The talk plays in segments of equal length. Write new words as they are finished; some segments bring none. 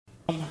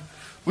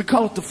We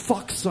call it the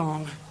fuck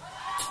song.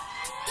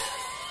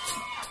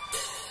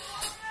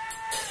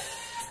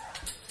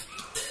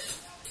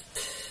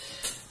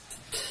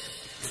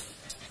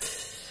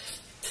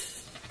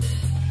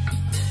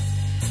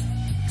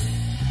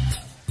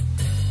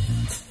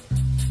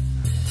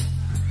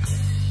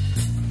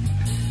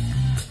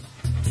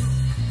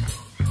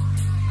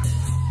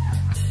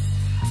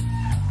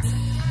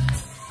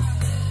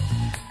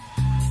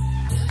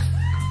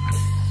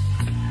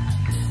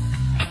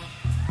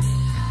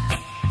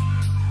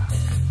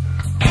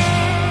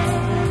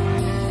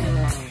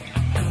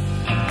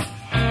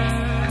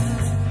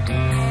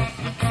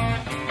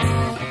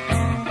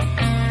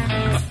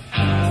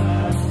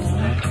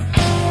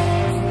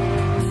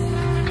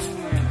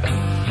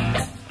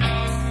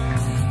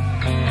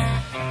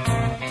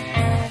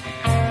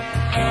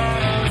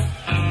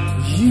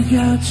 You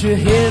got your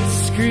head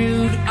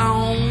screwed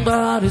on,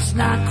 but it's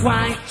not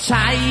quite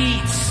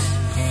tight.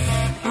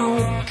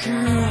 Oh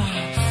girl,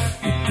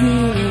 you've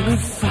been in a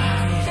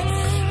fight.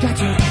 Got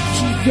to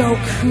keep your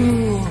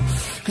cool,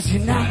 'cause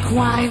you're not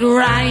quite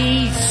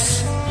right.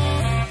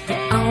 But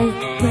oh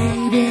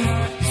baby,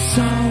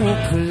 so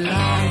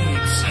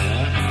polite.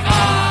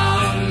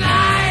 All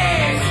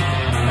night,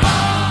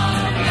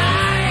 all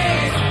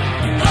night,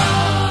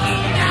 all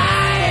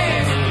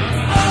night,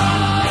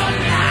 all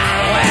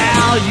night.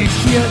 Well, you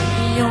hit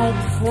your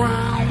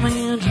prom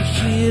and you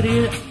hit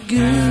it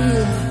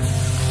good.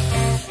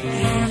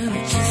 And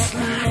just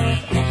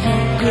like a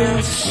young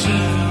girl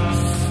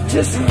should.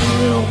 Just a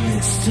little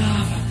mixed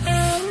up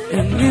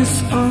and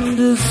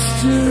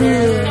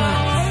misunderstood.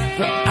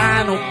 But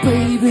I know,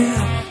 baby,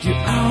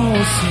 you're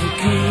all so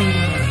good.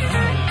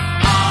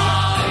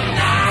 All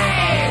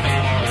night,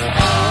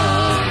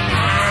 all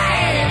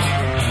night,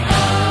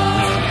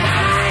 all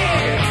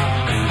night,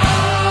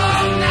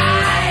 all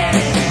night.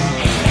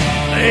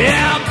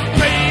 Yeah,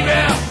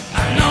 baby, I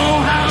know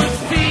how it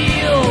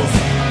feels.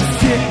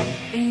 Sick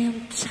and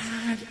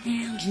tired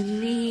and you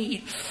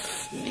need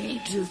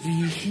to be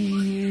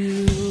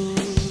healed.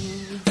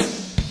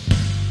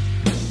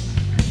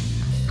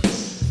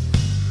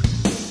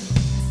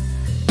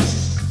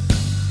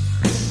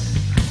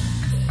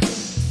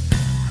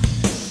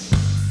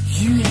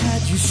 You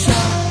had your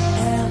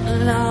shot at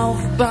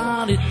love,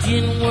 but it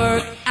didn't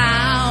work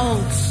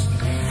out.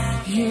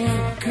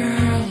 Yeah,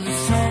 girl,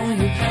 that's all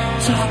you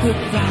talk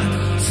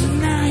about. So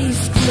now you're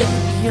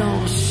splitting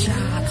your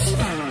shots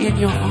in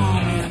your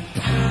arm and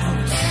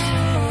pouch.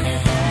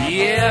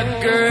 Yeah,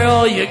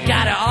 girl, you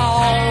got it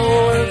all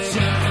worked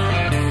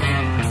out.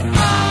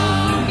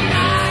 All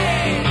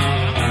night,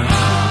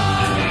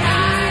 all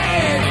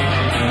night,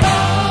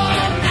 all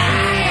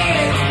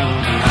night,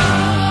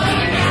 all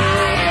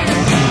night.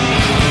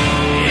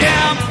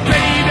 Yeah,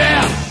 baby,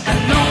 I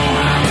know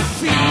how it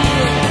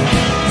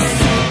feels.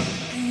 Sick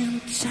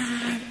and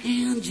tired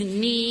and you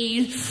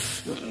need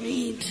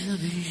to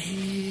be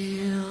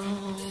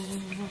healed.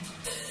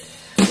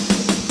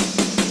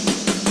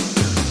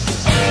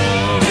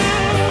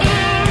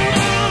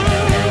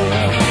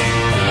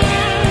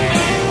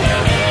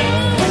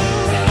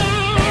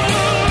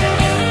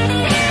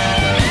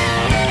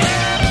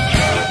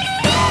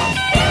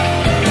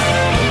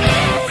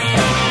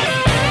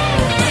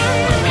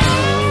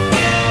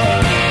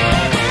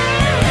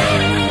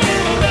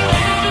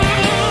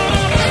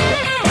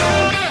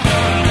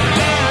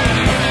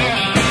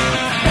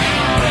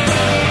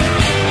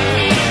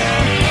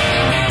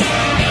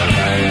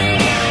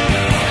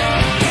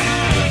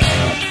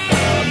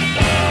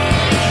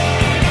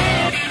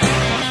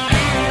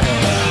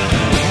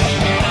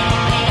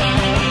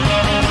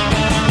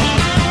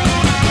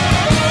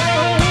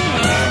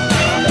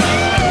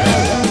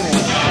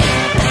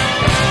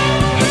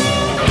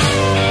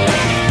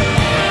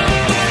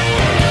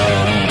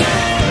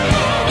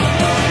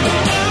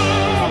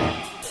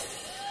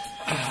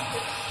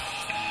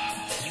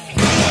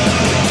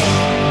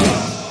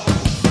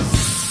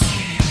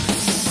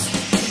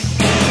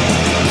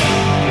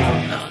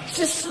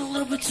 Just a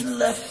little bit to the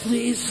left,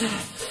 please.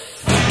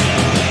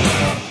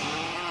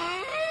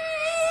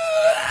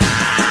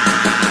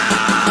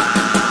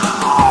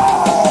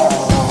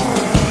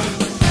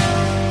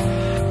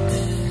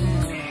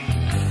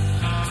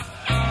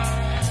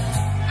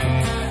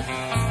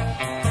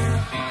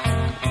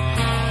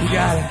 You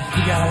got it,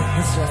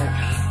 that's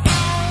right.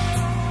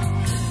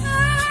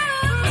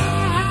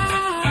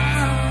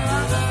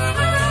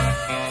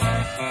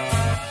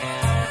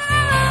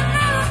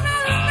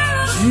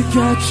 You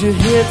got your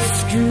head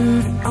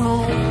screwed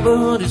on,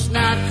 but it's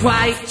not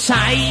quite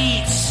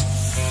tight.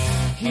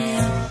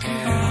 Yeah,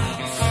 girl,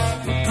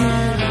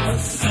 you're in a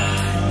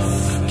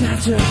fight. Got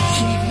to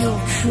keep your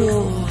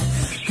cool,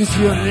 'cause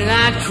you're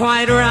not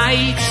quite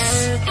right.